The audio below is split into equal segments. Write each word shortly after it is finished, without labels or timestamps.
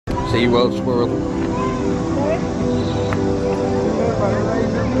SeaWorld squirrel.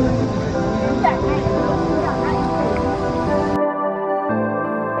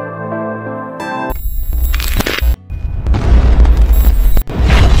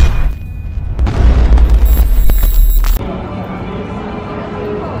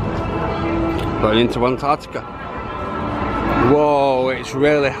 Going into Antarctica. Whoa, it's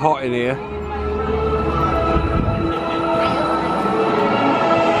really hot in here.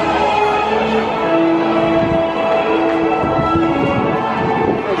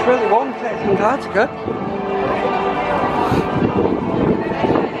 It's really warm to Antarctica.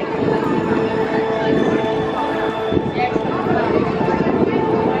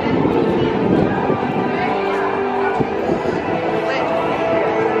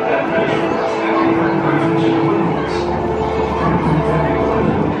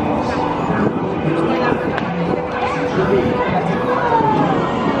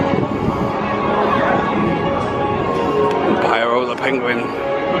 Penguin.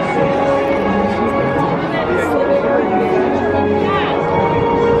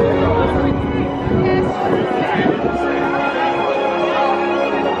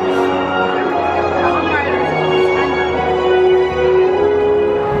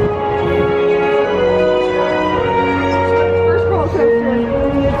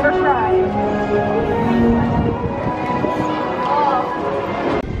 First ride.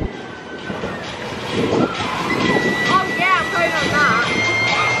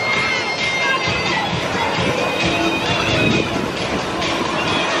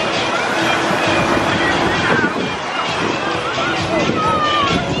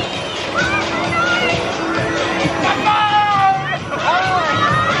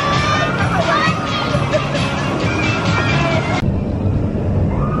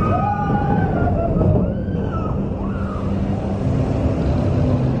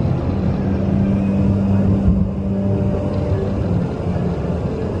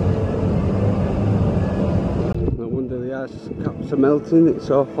 Caps are melting, it's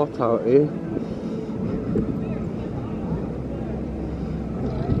so hot out here.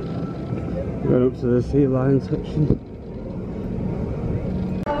 Going up to the sea lion section.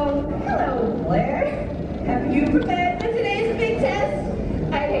 Oh, hello Blair. Have you prepared for today's big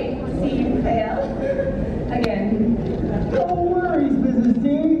test? I hate to see you fail. Again. No worries, Mrs. T.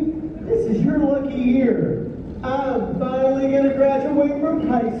 This is your lucky year. I'm finally going to graduate from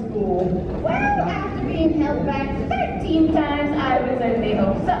high school. Well, after being held back 13 times, I would certainly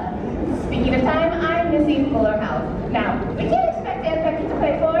hope so. Speaking of time, I'm missing Fuller House. Now, we can't expect Aunt Becky to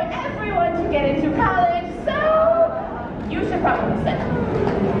pay for everyone to get into college, so you should probably study.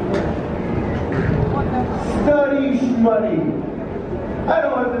 Study schmuddy. I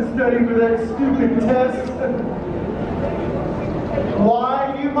don't have to study for that stupid test.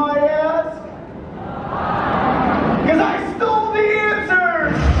 Why, you might ask? Because I stole the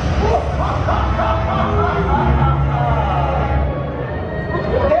answers!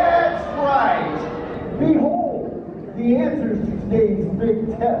 That's right! Behold, the answers to today's big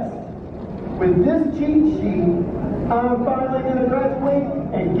test. With this cheat sheet, I'm finally going to graduate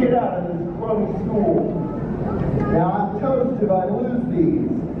and get out of this crummy school. Now I'm toast if I lose these.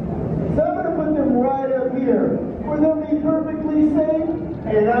 So I'm going to put them right up here, where they'll be perfectly safe,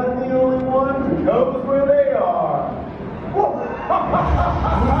 and I'm the only one who knows where they are.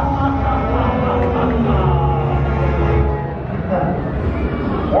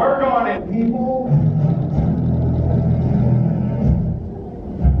 Work on it, people.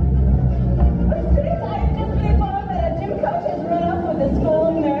 Students, I've just been informed that a gym coach has run off with a school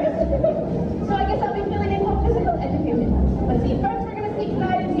nurse. So I guess I'll be filling in for physical education. Let's see, first we're going to sneak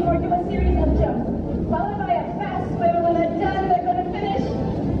glide and Seymour do a series of jumps, followed by a fast swim, and when they're done, they're going to finish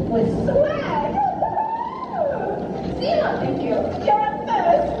with swag. Seymour, thank you. You're up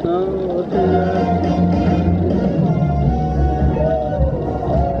first. Oh, okay.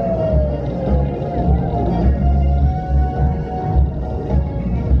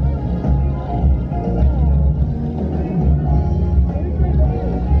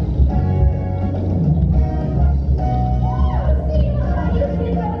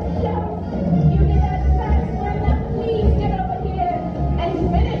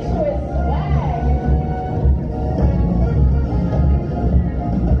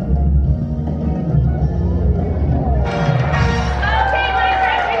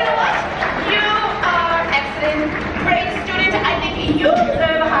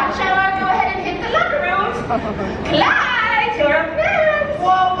 Clyde, you're up next.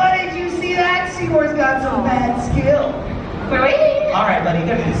 Whoa, buddy, did you see that? SeaWorld's got some bad skill. Marie. All right, buddy, you're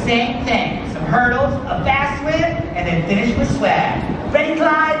gonna do the same thing. Some hurdles, a fast swim, and then finish with swag. Ready,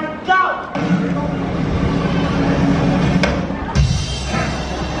 Clyde? Go!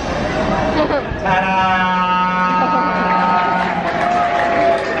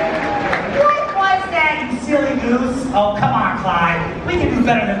 We can do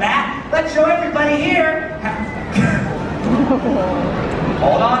better than that. Let's show everybody here.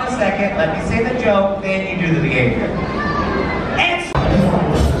 Hold on a second. Let me say the joke, then you do the behavior. And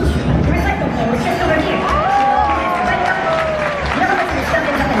recycle it's just over here. You know how much of this stuff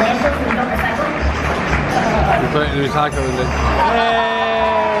ends up in landfills when you don't recycle? You put it in the recycling bin.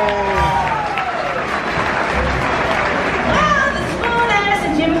 Well, the school nurse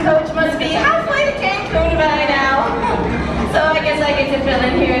and gym coach must be halfway to Cancun by now. So I guess I get to fill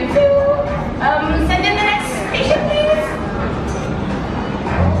in here too. Send in the next patient, please.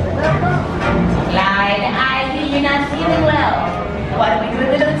 Clyde, I hear you're not feeling well. Why don't we do a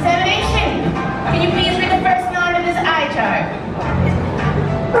little examination? Can you please read the first line of this eye chart?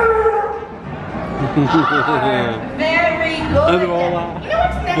 Very good. You know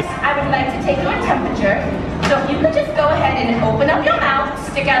what's next? I would like to take your temperature. So if you could just go ahead and open up your mouth,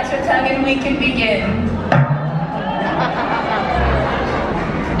 stick out your tongue, and we can begin.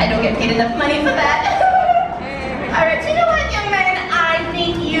 I don't get paid enough money for that. Alright, you know what, young man? I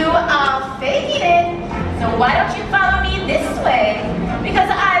think you are faking it. So why don't you follow me this way? Because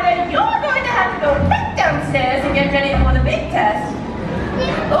either you're going to have to go right downstairs and get ready for the big test,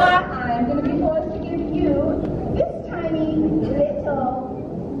 or I'm going to be forced to give you this tiny little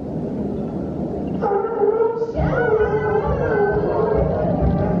shower.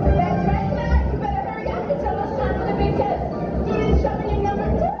 That's right, Matt. You better hurry up and tell us time for the big test. Here's shoving your number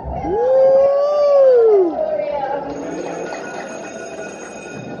 2.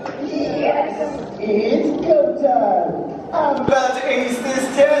 Yes, it's go time. I'm about to ace this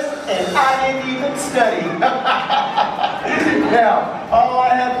test, and I didn't even study. Now, all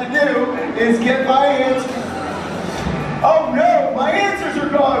I have to do is get my answers. Oh no, my answers are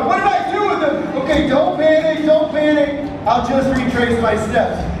gone. What did I do with them? Okay, don't panic, don't panic. I'll just retrace my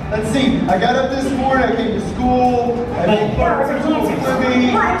steps. Let's see, I got up this morning, I came to school, I made fun of school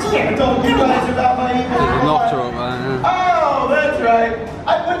swimming, I told you guys about my evil Knocked her up, man. Oh, that's right.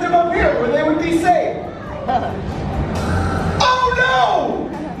 I put them up here where they would be safe. Oh no!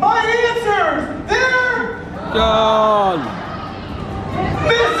 My answers! They're Gone!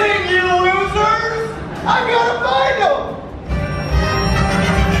 missing, you losers! I gotta find them!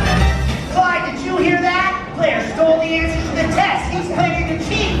 Clyde, did you hear that? Blair stole the answers to the test. He's planning to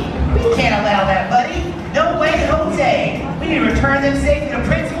cheat. We can't allow that, buddy. No way, Jose. We need to return them safely to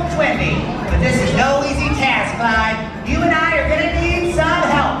Principal Twinby. But this is no easy task, Clyde. You and I are going to need some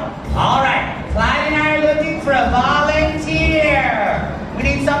help. All right, Clyde and I are looking for a volunteer. We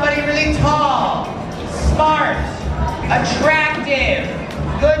need somebody really tall, smart, attractive,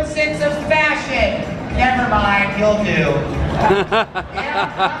 good sense of fashion. Never mind, you'll do.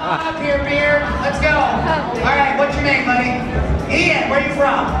 Yeah, come on up here, Beard. Let's go. All right, what's your name, buddy? Ian, where are you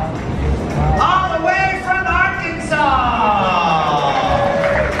from? All the way from Arkansas.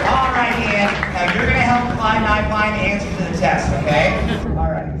 All right, Ian. Now you're going to help Clyde and I find the answers to the test, okay?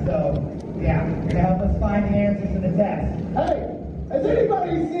 All right, so, yeah, you're going to help us find the answers to the test. Hey, has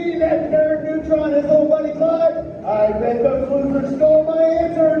anybody seen that nerd neutron, his little buddy Clyde? I bet those losers stole my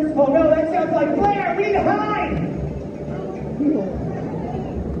answers. Oh no, that sounds like Blair. We need to hide.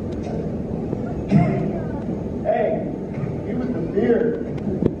 Hey, he was the beard.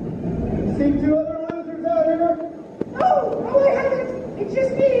 See 2 other losers out here? Oh, I haven't. It's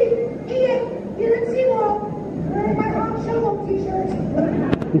just me, Ian, here at SeaWorld, wearing my Hot Shovel t-shirt.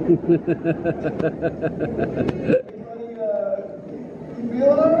 You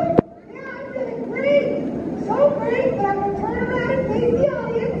feeling alright? Yeah, I'm feeling great. So great that I'm going to turn around and face the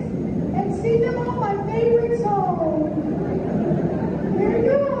audience and sing them all my favorite song. Here we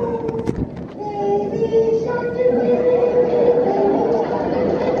go. Baby shark doo doo, baby shark doo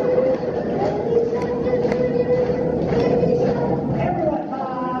doo, baby shark doo doo, baby shark. Everyone,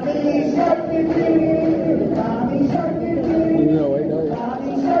 mommy shark doo doo, mommy shark doo doo,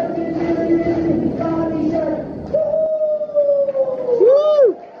 mommy shark doo doo, mommy shark.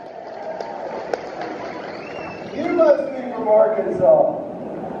 You must be from Arkansas.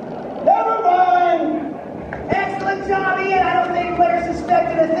 Never mind! Excellent job, Ian. I don't think Blair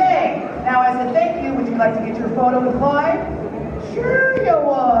suspected a thing. Now, as a thank you, would you like to get your photo with Clyde? Sure you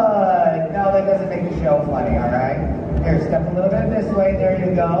would. No, that doesn't make the show funny, all right? Here, step a little bit this way. There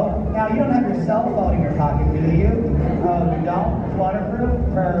you go. Now, you don't have your cell phone in your pocket, do you? Oh, you don't? Waterproof?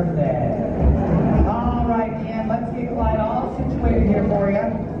 Perfect. All right, Ian. Let's get Clyde all situated here for you.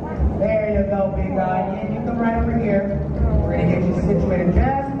 There you go, big guy. Ian, you come right over here. We're going to get you situated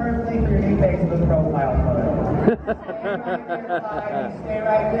just perfectly for your new Facebook profile photo. Stay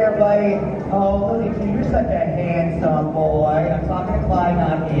right there, buddy. Oh, look at you. You're such a handsome boy. I'm talking to Clyde,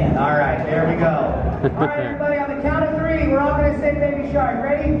 not Ian. All right, there we go. right, everybody, on the count of 3, we're all going to say Baby Shark.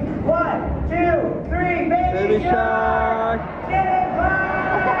 Ready? 1, 2, 3, Baby Shark! Get it,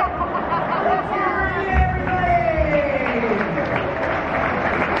 clap! Let's hear for you, everybody!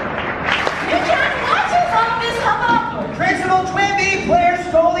 You can't watch us all this hubbub. Principal Twinbee, Blair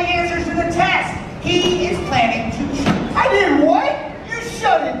stole the answers to the test. He is planning to cheat. I did what? You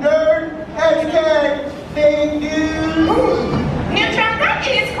shut it, nerd. Hashtag fake news. Neutron, that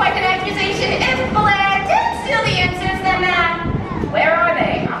is quite an accusation. If Blair did steal the answers, then where are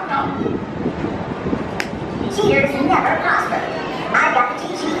they? I don't know. Cheaters never prosper. I got the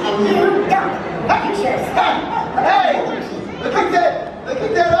cheat sheet and you don't. You should have studied. Hey, look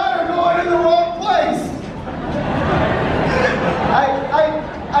at that honor going in the wrong place.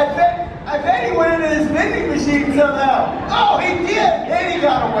 I bet he went into his vending machine somehow. Oh, he did, and he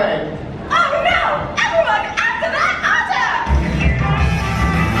got away. Oh no! Everyone, after that otter!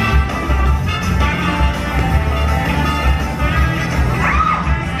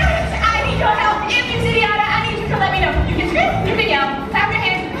 Students, I need your help. If you see the otter, I need you to let me know. You can scream, you can yell, clap your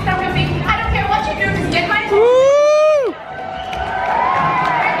hands, stomp your feet. I don't care what you do, just get my attention.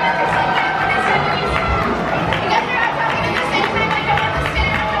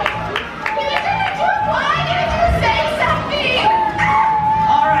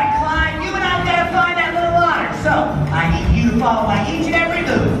 Follow my each and every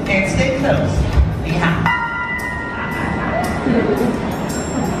move and stay close behind.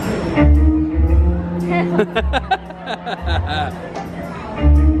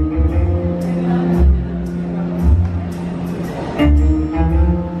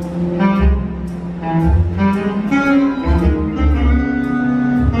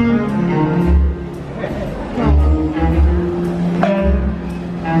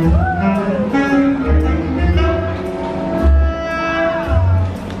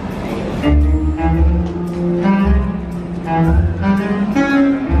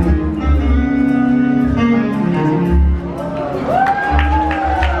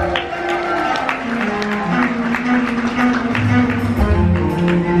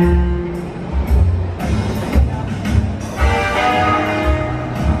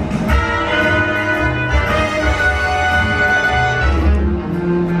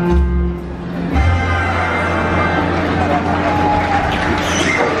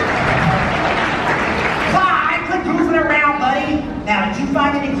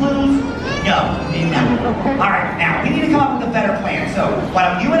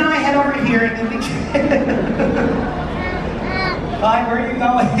 Hi, where are you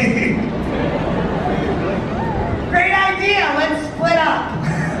going? Great idea, let's split up.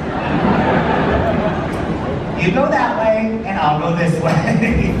 You go that way, and I'll go this way.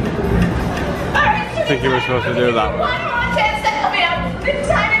 Alright, I think you were supposed to do that one more chance to help me out. This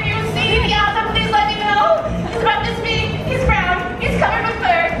time if you see the otter, please let me know. He's about this big, he's brown, he's covered with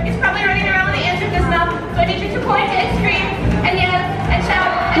fur, he's probably running around with the answer in his mouth, so I need you to point and scream, and yell, and shout,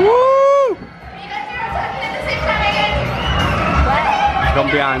 and... Woo! You guys are all talking at the same time again. Gone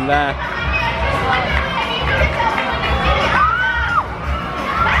behind there.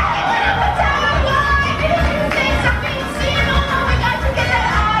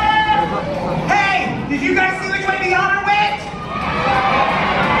 Hey, did you guys see which way the otter went?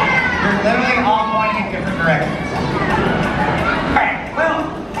 You're literally all pointing in different directions. Alright, well,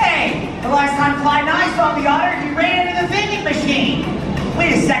 hey, the last time Clyde and I saw the otter, he ran into the vending machine.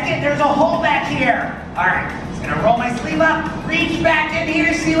 Wait a second, there's a hole back here. Alright. Gonna roll my sleeve up, reach back in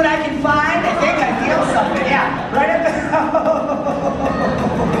here, see what I can find. I think I feel something, yeah. Right up there.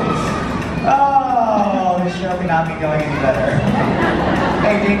 Oh, this show cannot be going any better.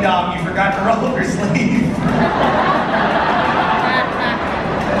 Hey, Ding Dong, you forgot to roll up your sleeve.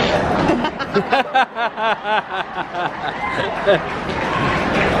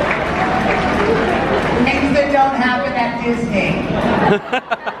 Things that don't happen at Disney.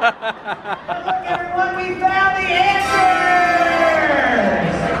 Look, everyone, we found the answers!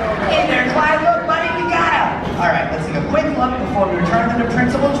 In there, Clyde, look, buddy, we got them. All right, let's take a quick look before we return them to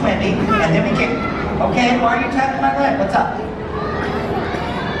Principal Twinbee, and then we can... Okay, why are you tapping my leg? What's up?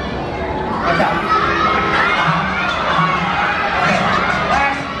 What's up? Okay,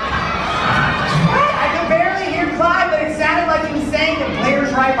 last... What? I could barely hear Clyde, but it sounded like he was saying that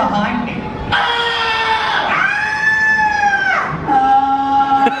Blair's right behind me.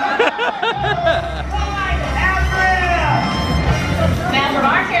 Now, from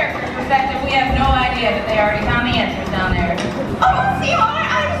our character's perspective, we have no idea that they already found the answers down there. Oh, see, Honor,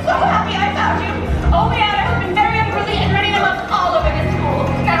 I'm so happy I found you. Oh, the otter has been very unruly and running amok all over this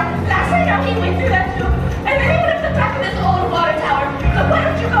school. Now, last I know, he went through that too. And then he went up the back of this old water tower. So why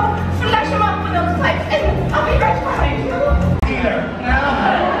don't you go flush him up with those pipes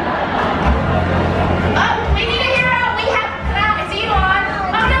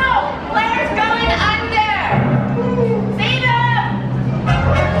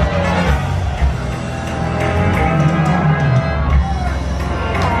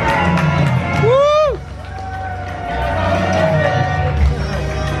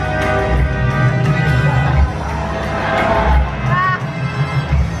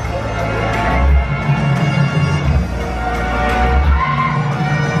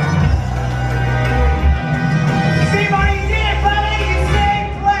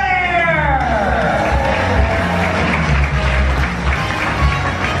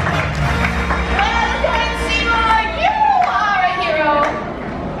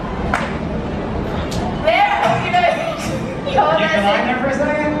in line there for a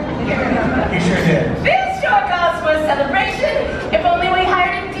second? You sure did. This short calls for a celebration. If only we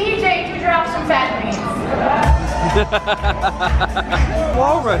hired a DJ to drop some fat beats.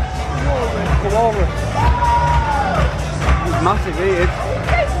 Walrus. Walrus. It's massive, he is.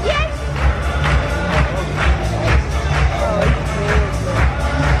 Yes.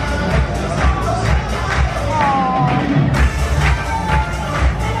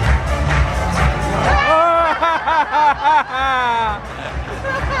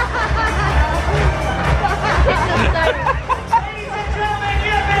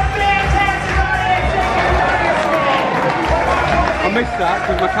 I missed that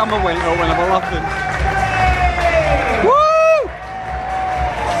because my camera went up when I was laughing. Woo!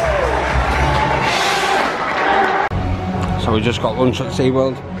 So we just got lunch at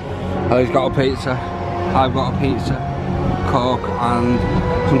SeaWorld. Ellie's got a pizza, I've got a pizza, Coke and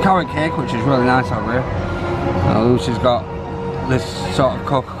some carrot cake, which is really nice over here. Lucy's got this sort of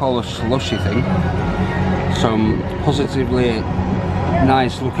Coca-Cola slushy thing. Some positively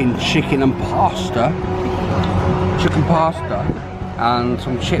nice looking chicken pasta, and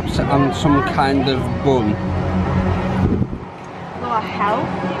some chips and some kind of bun. What the hell?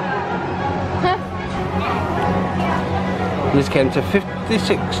 This came to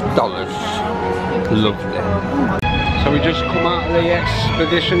 $56. Lovely. So we just come out of the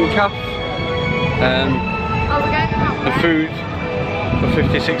Expedition Cafe. The food for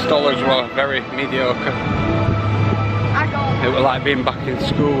 $56 were very mediocre. It was like being back in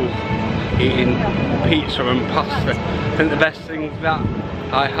school, eating pizza and pasta. I think the best thing that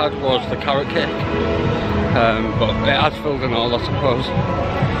I had was the carrot cake, but it has filled and all, I suppose.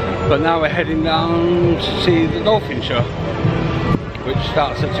 But now we're heading down to see the dolphin show, which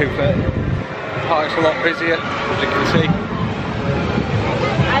starts at 2:30. The park's a lot busier, as you can see.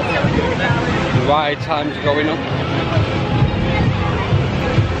 The ride times are going up.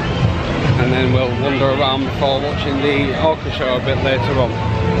 And then we'll wander around before watching the orca show a bit later on.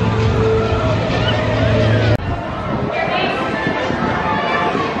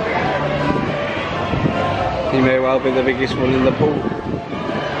 He may well be the biggest one in the pool.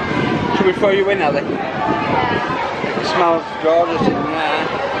 Should we throw you in, Ellie? It smells gorgeous in there.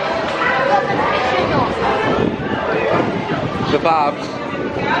 The barbs.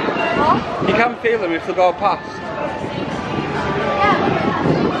 You can feel them if they go past.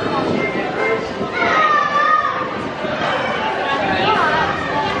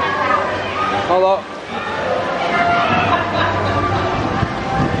 Hello.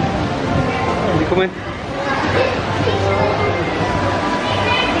 You come in?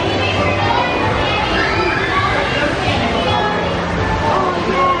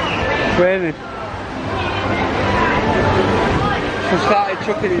 It's raining. So started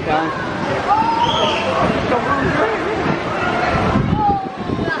chucking it down.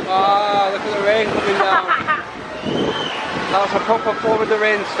 Ah, look at the rain coming down. That's a proper Florida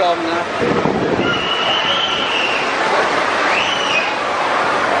rainstorm now.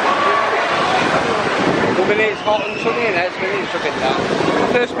 One minute it's hot and sunny and next minute it's chucking down.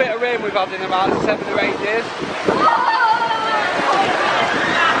 First bit of rain we've had in about 7 or 8 days.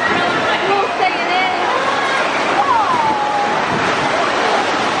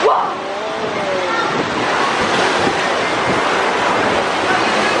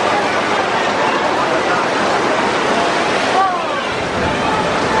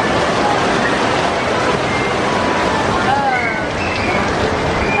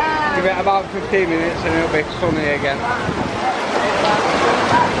 Give it about 15 minutes and it'll be sunny again.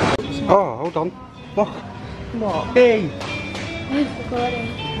 Oh, hold on. Look. What? Hey! He's recording.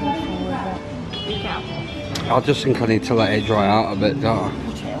 I just think I need to let it dry out a bit, don't I?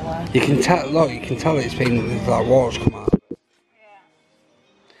 You can tell, look, you can tell it's been, like, water's come out.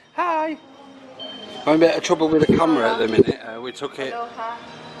 Hi! I'm in a bit of trouble with the camera at the minute. We took it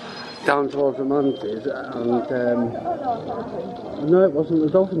down towards the mantis and no, it wasn't the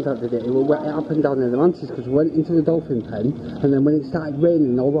dolphins that did it. It went up and down in the mantis because we went into the dolphin pen and then when it started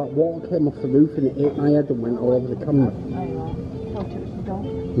raining all that water came off the roof and it hit my head and went all over the camera.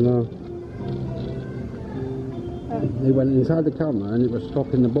 No. It went inside the camera and it was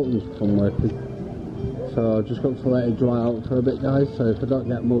stopping the buttons from working. So I just got to let it dry out for a bit, guys, so if I don't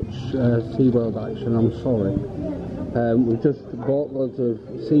get much SeaWorld action, I'm sorry. We've just bought loads of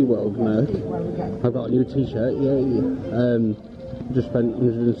SeaWorld merch. I've got a new t-shirt, just spent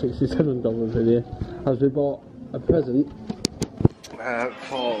 $167 in here. As we bought a present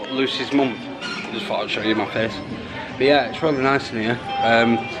for Lucy's mum. Just thought I'd show you my face. But yeah, it's really nice in here.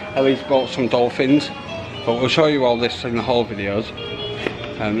 Ellie's bought some dolphins, but we'll show you all this in the whole videos.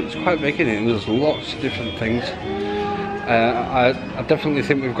 It's quite big in it, and there's lots of different things. I definitely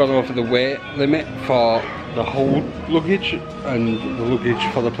think we've gone over the weight limit for the whole luggage and the luggage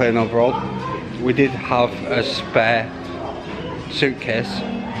for the plane overall. We did have a spare suitcase,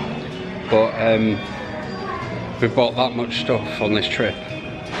 but we bought that much stuff on this trip.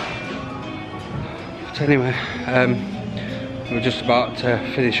 But anyway, we're just about to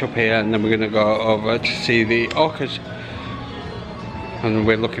finish up here, and then we're going to go over to see the orcas, and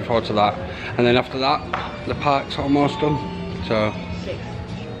we're looking forward to that. And then after that, the park's almost done. So,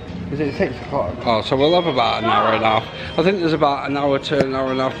 is it 6 o'clock? Oh, so we'll have about an hour and a half. I think there's about an hour to an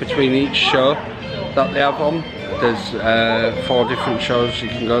hour and a half between each show that they have on. There's 4 different shows you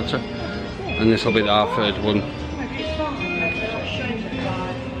can go to, and this will be our 3rd one.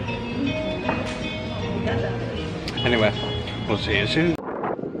 Anyway, we'll see you soon. I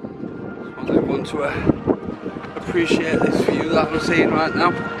want to appreciate this view that we're seeing right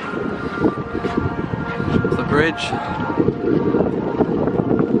now. The bridge.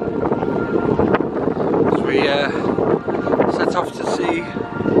 As we set off to see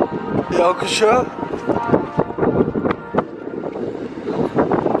the orca show.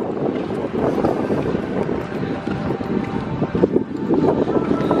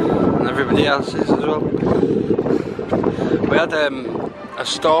 And everybody else is as well. We had a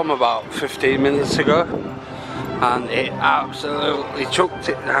storm about 15 minutes ago, and it absolutely chucked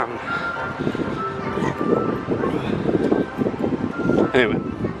it down. Anyway,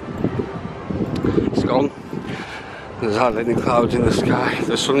 it's gone. There's hardly any clouds in the sky.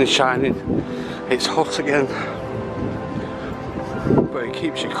 The sun is shining. It's hot again, but it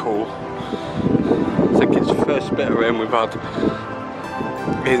keeps you cool. I think it's the first bit of rain we've had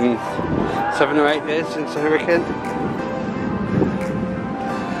in 7 or 8 days since the hurricane.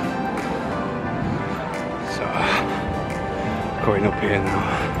 So, going up here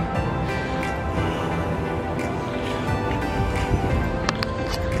now.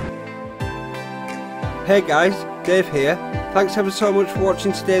 Hey guys, Dave here. Thanks ever so much for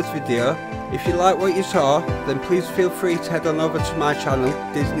watching today's video. If you like what you saw, then please feel free to head on over to my channel,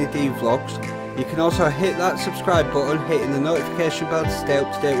 Disney D Vlogs. You can also hit that subscribe button, hitting the notification bell to stay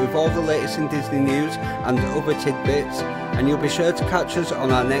up to date with all the latest in Disney news and other tidbits, and you'll be sure to catch us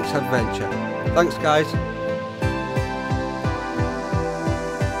on our next adventure. Thanks guys.